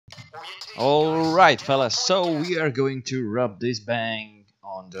Alright, fellas, so we are going to rub this bang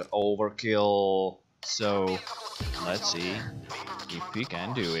on the overkill. So let's see if we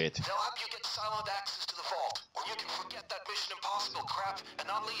can do it. They'll help you get silent access to the vault, or you can forget that Mission Impossible crap and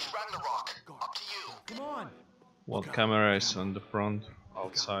unleash Ragnarok. Up to you. Come on. What camera is on the front,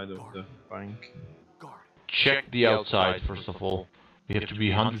 outside of the bank? Check the outside first of all. We have to be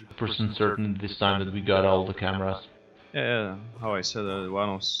 100% certain this time that we got all the cameras. Yeah, how I said,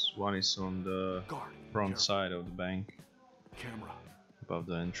 one is on the front side of the bank, Camera. above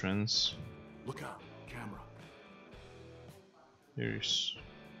the entrance. Look out. Camera. Here's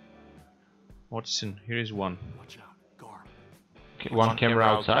what's in here is one. Watch out. Guard. Okay, one camera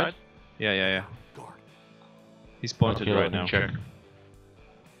outside. Yeah. Guard. He's pointed Okay, right let me now. check.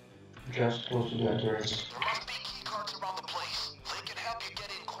 Just close to the entrance. There must be key cards around the place. They can help you get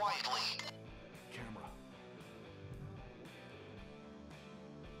in quietly. Camera.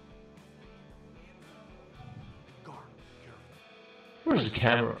 Guard. Careful. Where's the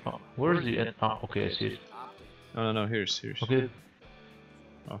camera? Oh, where's the? Oh, okay, I see it. No, here's. Okay.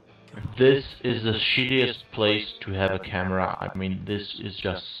 Oh. This is the shittiest place to have a camera. I mean, this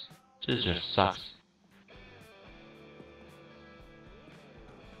just sucks.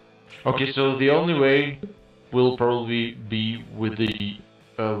 Okay, so the only way will probably be with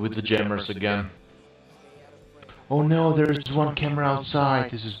the jammers again. Oh no, there is one camera outside.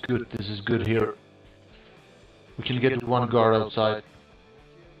 This is good. This is good here. We can get one guard outside.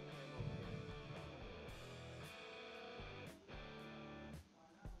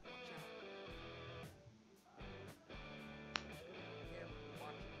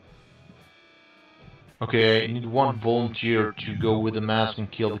 Okay, I need one volunteer to go with the mask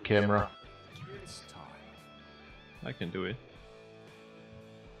and kill the camera. It's time. I can do it.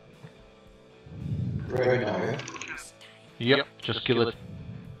 Right now, yeah? Yep, just kill it.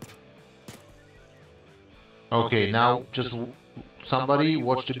 Okay, now just somebody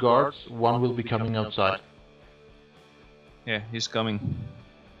watch the guards. One will be coming outside. Yeah, he's coming.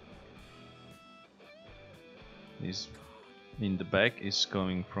 He's in the back. He's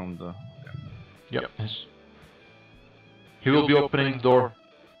coming from the. Yep. Yes. He will be opening the door.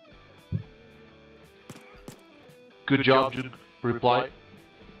 Good job, Jude. Reply.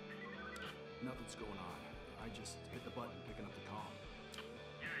 Nothing's going on. I just hit the button picking up the call.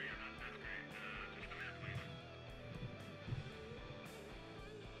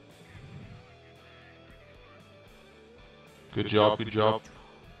 Good job, good job.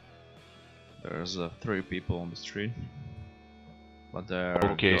 There's 3 people on the street, but they're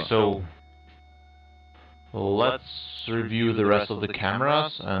Okay, so let's review the rest of the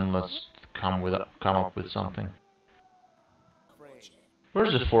cameras and let's come up with something.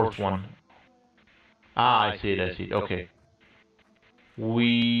 Where's the 4th one? Ah, I see it. Okay.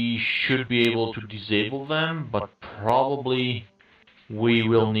 We should be able to disable them, but probably we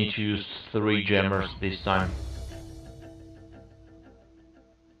will need to use 3 jammers this time.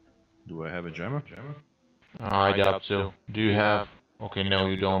 Do I have a jammer? I doubt so. Do you have? Okay, no,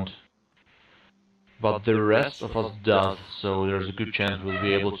 you don't. But the rest of us does, so there's a good chance we'll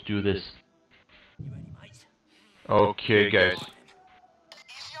be able to do this. Okay, guys.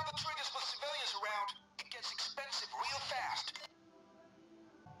 Easy on the triggers with civilians around. It gets expensive real fast.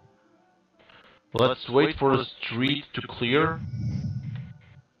 Let's wait for the street to clear,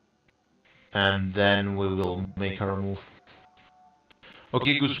 and then we will make our move.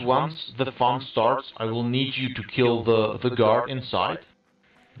 Okay, Goose, once the fun starts, I will need you to kill the guard inside.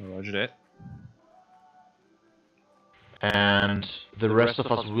 Roger that. And the rest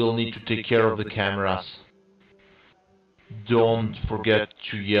of us will need to take care of the cameras. Don't forget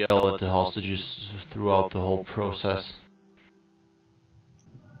to yell at the hostages throughout the whole process.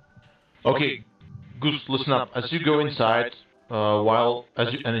 Okay, Goose, listen up. As you go inside,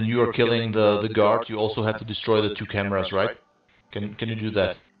 and then you are killing the guard, you also have to destroy the 2 cameras, right? Can you do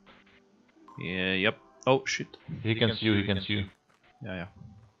that? Yeah, yep. Oh shit. He can see you. Yeah.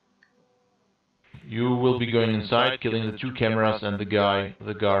 You will be going inside, killing the 2 cameras and the guard.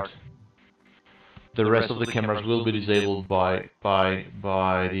 The rest of the cameras will be disabled by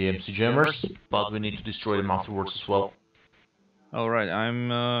the MC jammers, but we need to destroy them afterwards as well. Alright, I'm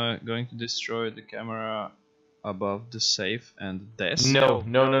going to destroy the camera above the safe and the desk. No,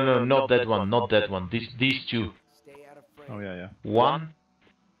 not that one. These 2. Oh yeah. 1,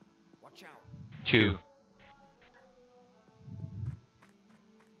 2.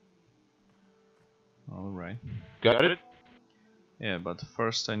 Alright. Got it? Yeah, but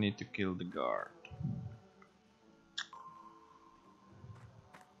first I need to kill the guard.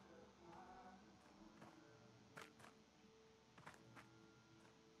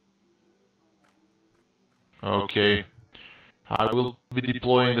 Okay. I will be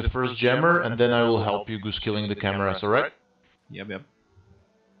deploying the first jammer, and then I will help you goose killing the cameras, alright? Yep, yep.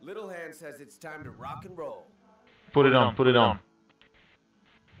 Little Hand says it's time to rock and roll. Put it on, put it on.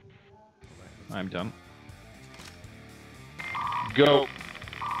 I'm done. Go.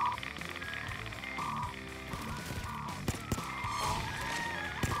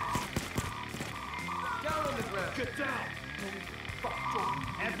 Down on the ground. Get down.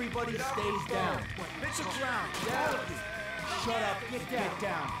 Everybody stays down. Mitchell ground. Down. Shut up. Get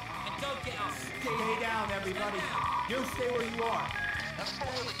down. And don't get up. Stay down, everybody. You stay where you are. That's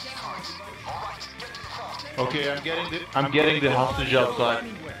both of the key cards. All right, get to the vault. Okay, I'm getting the hostage outside.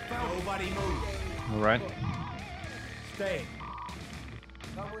 Nobody move. All right. Stay.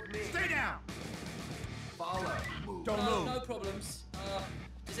 Come with me. Stay down. Follow. Don't No move. problems.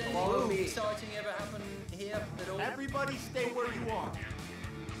 Does Follow me. anything exciting ever happen here at all? Everybody stay where you are.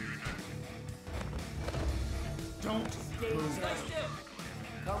 Don't stay Stay down. still.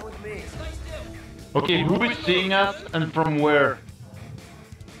 Come with me. Stay still. Okay, who is seeing us and from where?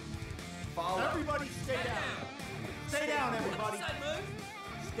 Follow. Everybody stay down. Stay down, everybody. Say move.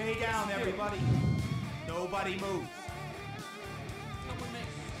 Stay down, everybody. Nobody moves. Come with me.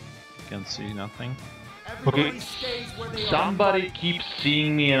 Can't see nothing. Everybody Okay, stays where they somebody keeps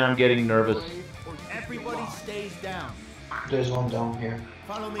seeing me and I'm getting nervous. are. Everybody stays down. There's one down here.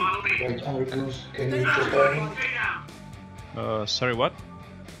 Follow me. Wait, under goose. Can Stay you down, just guard me? everybody. Sorry, what?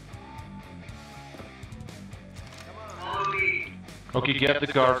 Okay, get the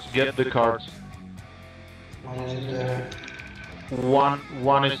cards, get the cards. One is there. One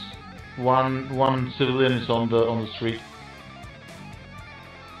civilian is on the street.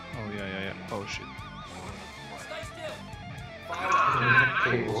 Oh yeah. Oh shit. Stay still.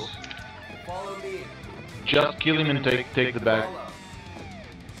 Follow. Tables. Follow me. Just kill him and take the bag.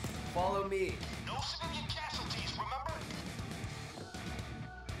 Follow me. No civilian casualties, remember?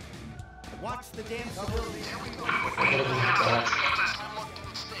 Watch the damn civilian. Time looked to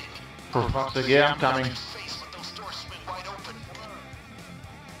its thing. For fuck's sake, yeah, I'm coming. Face when those doors swing wide open.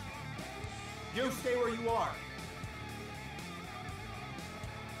 You stay where you are.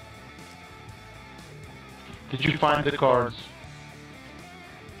 Did you find the cards?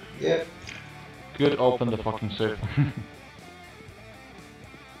 Yep. Good, open the fucking safe.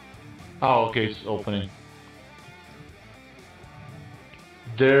 Oh, okay, it's opening.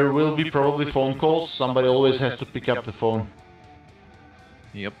 There will be probably phone calls. Somebody always has to pick up the phone.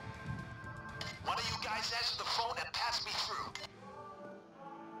 Yep. One of you guys answer the phone and pass me through.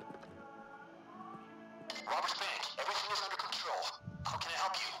 Robert's Bank, everything is under control. How can I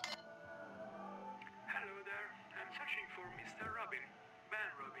help you? Hello there. I'm searching for Mr. Robin. Ben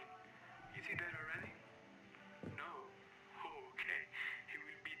Robin. Is he there already? No. Oh, okay. He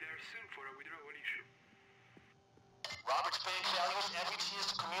will be there soon for a withdrawal issue. Robert's Bank values every chance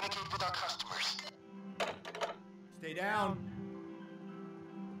to communicate with our customers. Stay down.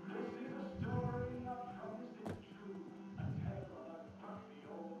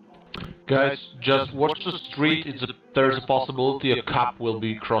 Guys, just watch the street. There's a possibility a cop will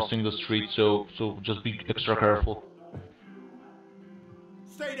be crossing the street, so just be extra careful.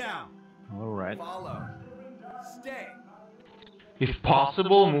 Stay down. All right. Follow. Stay. If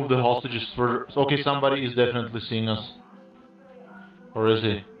possible, move the hostages further. Okay, somebody is definitely seeing us. Or is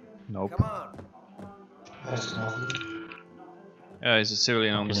he? Nope. Come on. That's nothing. Yeah, it's a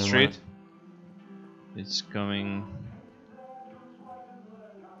civilian on the Okay, never street. mind. It's coming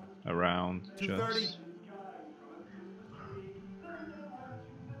around 2:30. just.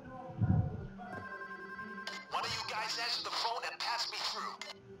 One of you guys answer the phone and pass me through.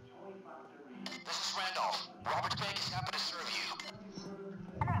 This is Randolph. Robert's Bank is happy to serve you.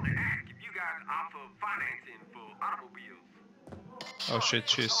 I want to ask if you guys offer financing for automobiles. Oh shit,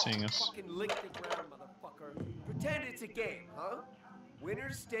 she's seeing us. Fucking lick the ground, motherfucker. Pretend it's a game, huh?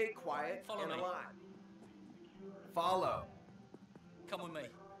 Winners stay quiet Follow and me. alive. Follow. Come with me.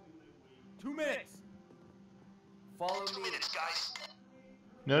 2 minutes. Follow 2 me. minutes, guys.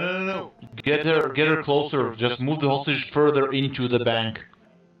 No. Get her closer. Just move the hostage further into the bank.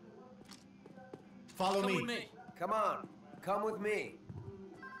 Follow Come me. with me. Come on. Come with me.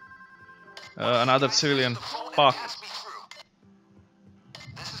 Another civilian. The phone and Fuck. pass me through.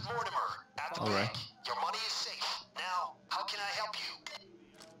 This is Mortimer at the All right. bank. Your money is safe. Now, how can I help you?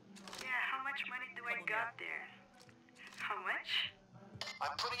 Yeah, how much money do I got there? How much?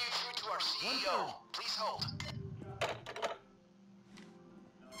 I'm putting you through to our CEO. Please hold.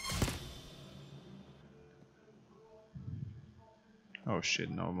 Oh shit,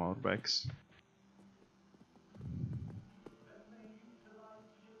 no more bags.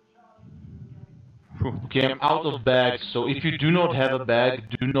 Okay, I'm out of bags, so if you do not have a bag,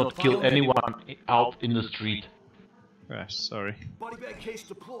 do not kill anyone out in the street. Gosh, sorry. Body bag case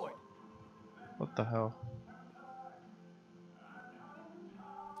deployed. What the hell?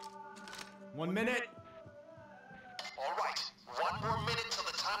 1 minute. All right, 1 more minute till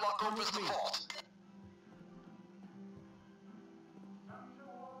the time lock opens the vault.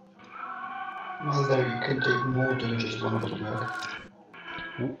 Well, there you can take more than just one body bag.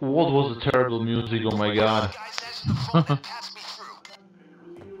 What was the terrible music? Oh my god. Guys, answer the phone and pass me through.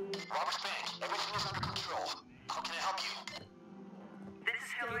 Robert's Bank, everything is under control. How can I help you? This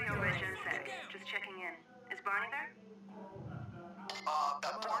is Hillary over at Gensec. Just checking in. Is Barney there?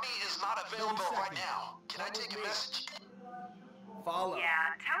 Barney is not available right now. Can I take a message? Follow.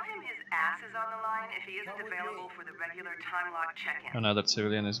 Yeah, tell him his ass is on the line if he isn't available for the regular time lock check-in. Another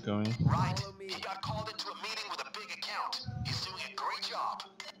civilian is going. Right. He got called into a meeting with a big account. He's doing a great job.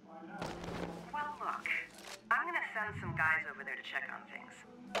 Well, look, I'm gonna send some guys over there to check on things.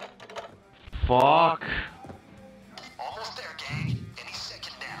 Fuck. Almost there, gang. Any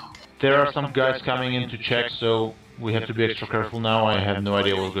second now. There are some guys coming in to check, so we have to be extra careful now. I have no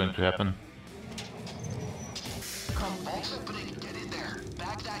idea what's going to happen. Vault's opening. Get in there.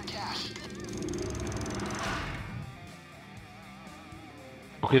 Bag that cash.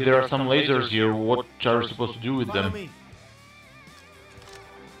 Okay, there are some lasers here. What are we supposed to do with Follow them? me.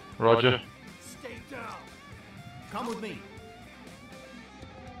 Roger. Stay down. Come with me.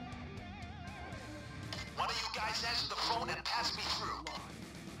 One of you guys answer the phone and pass me through.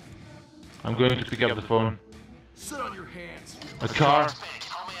 I'm going to pick up the phone. Sit on your hands. A car. Bank,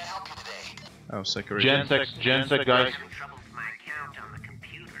 how may I help you today? Oh, security. Gensec guys. Having trouble with my account on the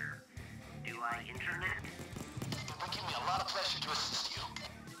computer. Do I internet? It would give me a lot of pleasure to assist you.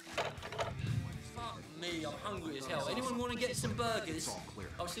 Fuck me, I'm hungry as hell. Anyone want to get some burgers?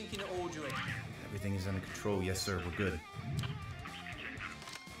 I was thinking of ordering. Everything is under control. Yes, sir. We're good.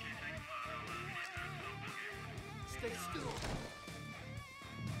 Stay still.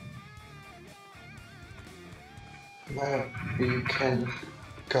 Well, we can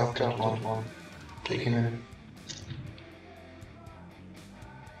cuff that one. Take him in.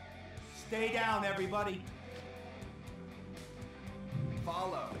 Stay down, everybody.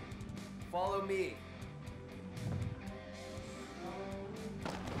 Follow. Follow me.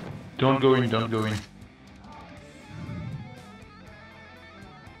 Don't go in, don't go in.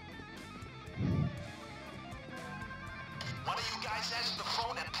 One of you guys answer the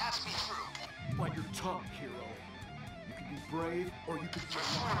phone and pass me through. Bite your tongue, hero. You can be brave, or you can be You're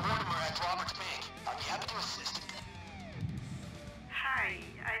through Mortimer at Robert's Bank. I'll be happy to assist. Hi,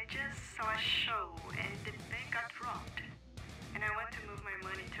 I just saw a show and the bank got robbed. And I want to move my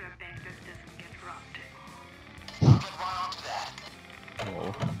money to a bank that doesn't get robbed. I'll get right on to that.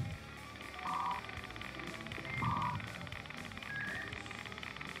 Oh.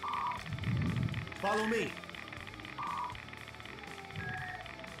 Follow me.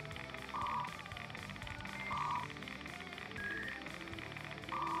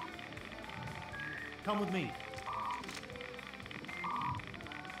 Come with me.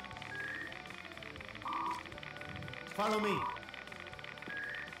 Follow me.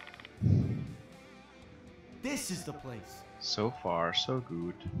 This is the place. So far, so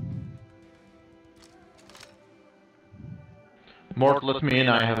good. Mort, let me in.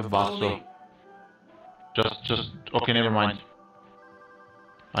 I have a Follow basso. me. Just. Okay, never mind.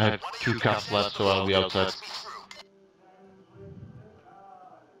 I have 2 cups left, so I'll be outside. Pass me through.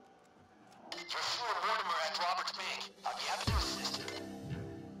 You're through Mortimer at Robert's Bank. I'll be happy to assist.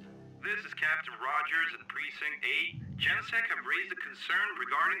 This is Captain Rogers in Precinct 8. Gensec have raised a concern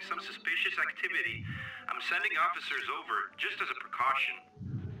regarding some suspicious activity. I'm sending officers over, just as a precaution.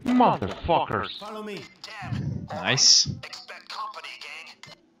 Motherfuckers. Follow me. Damn. Nice. Expect company,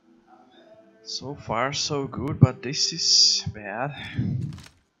 gang. So far, so good, but this is bad.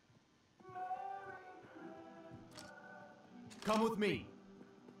 Come with me.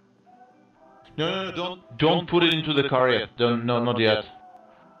 No, don't put it into the car yet. No, not yet.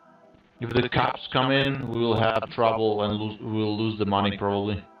 If the cops come in, we will have trouble and we will lose the money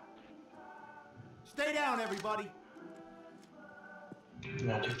probably. Stay down, everybody.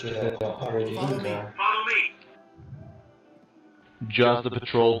 Not if they're already Follow in me. there. Follow me. Just the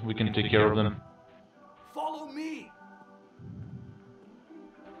patrol, we can take care of them. Follow me.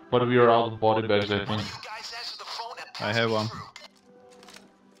 But we are out of body bags, I think. You guys answer the phone and I pass have me one. through.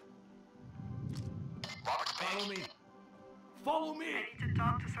 Robert's Bank. Follow me. Follow me. I need to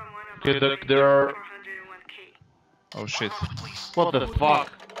talk to someone about Okay, my there are... 401k. Oh shit. What the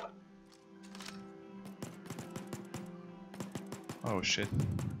fuck? Oh shit.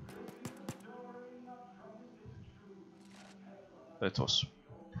 That was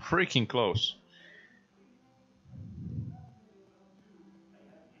freaking close.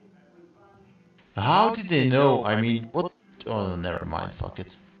 How did they know? I mean, what? Oh, never mind. Fuck it.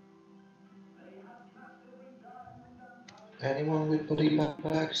 Anyone with body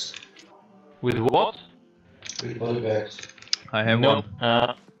bags? With what? With body bags. I have No.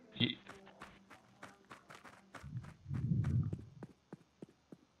 one.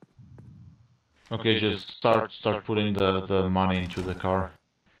 Okay, just start putting the money into the car.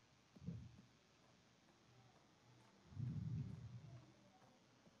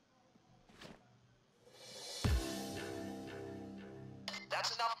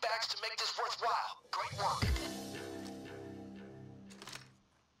 That's enough bags to make this worthwhile. Great work.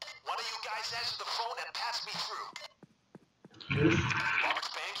 One of you guys answer the phone and pass me through.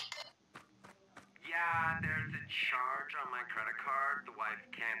 Robert's Bank? Yeah, there's a charge on my credit card the wife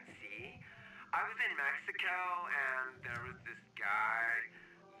can't see. I was in Mexico and there was this guy.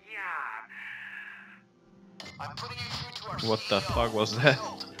 Yeah. I'm putting you through to our What the CEO. fuck was that?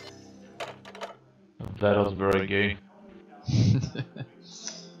 That was very gay.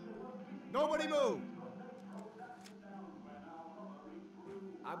 Nobody move!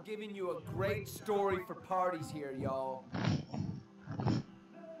 I'm giving you a great story for parties here, y'all.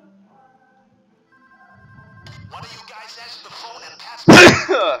 One of you guys answer the phone and pass me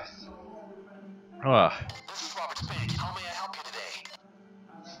through. Ah, This is Robert's Bank. How may I help you today?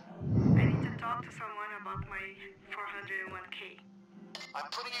 I need to talk to someone about my 401k. I'm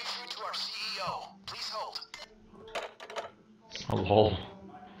putting you through to our CEO. Please hold. Oh, lol.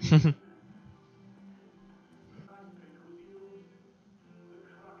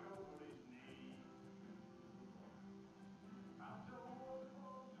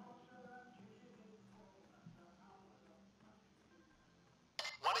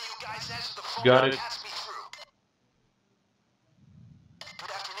 One of you guys answer the phone Got and it. pass me through. Good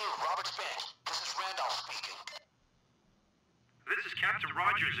afternoon, Robert's Bank. This is Randolph speaking. This is Captain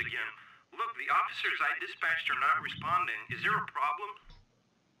Rogers again. Look, the officers I dispatched are not responding. Is there a problem?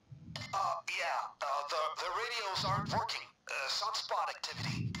 The radios aren't working. Sunspot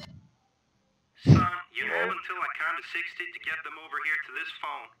activity. Son, you have until I count to 60 to get them over here to this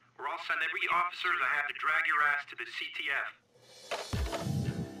phone, or I'll send every officers I have to drag your ass to the CTF.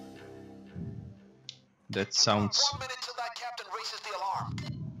 that sounds 1 minute till that captain raises the alarm.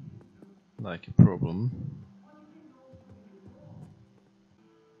 like a problem.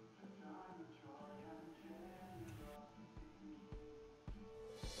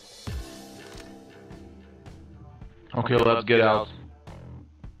 Okay, let's get out.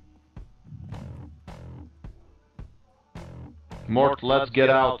 Mort, let's get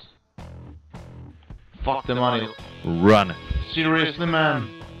out. Fuck the money. Run. Seriously, man.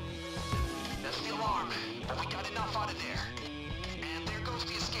 That's the alarm. But we got enough out of there. And there goes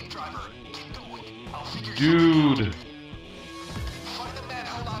the escape driver. Keep going. I'll figure Dude. Find the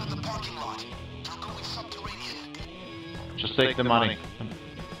manhole out of the parking lot. You're going subterranean. Just take the money.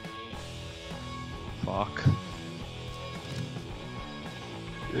 Fuck.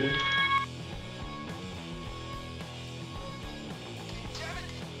 Damn it!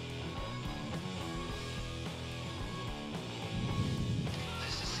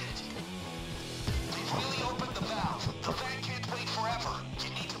 This is it. They've really opened the valve. The van can't wait forever. You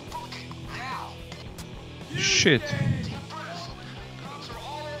need to book it now. Shit. Deep breath. Cops are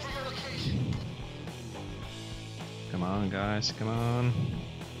all over your location. Come on, guys, come on.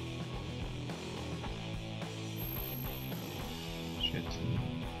 Shit.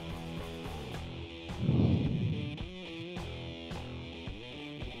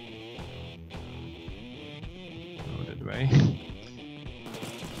 Loaded way.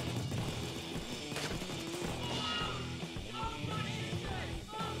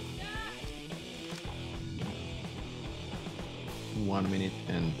 One minute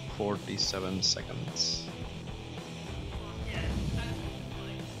and 47 seconds.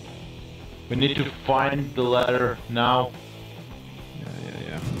 We need to find the ladder now.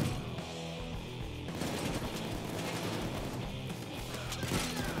 Yeah.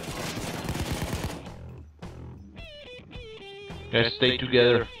 Guys, stay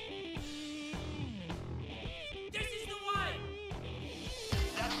together. This is the way!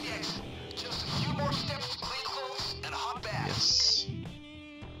 That's the exit. Just a few more steps to clean clothes and a hot bath. Yes.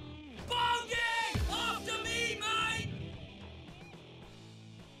 Bogey! After me, mate!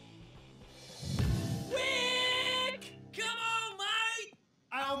 Wick! Come on, mate!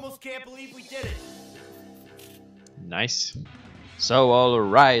 I almost can't believe we did it. Nice. So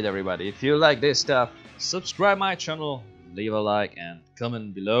alright everybody, if you like this stuff, subscribe my channel, leave a like and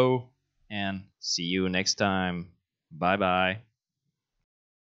comment below, and see you next time. Bye bye.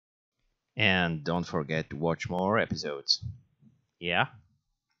 And don't forget to watch more episodes. Yeah?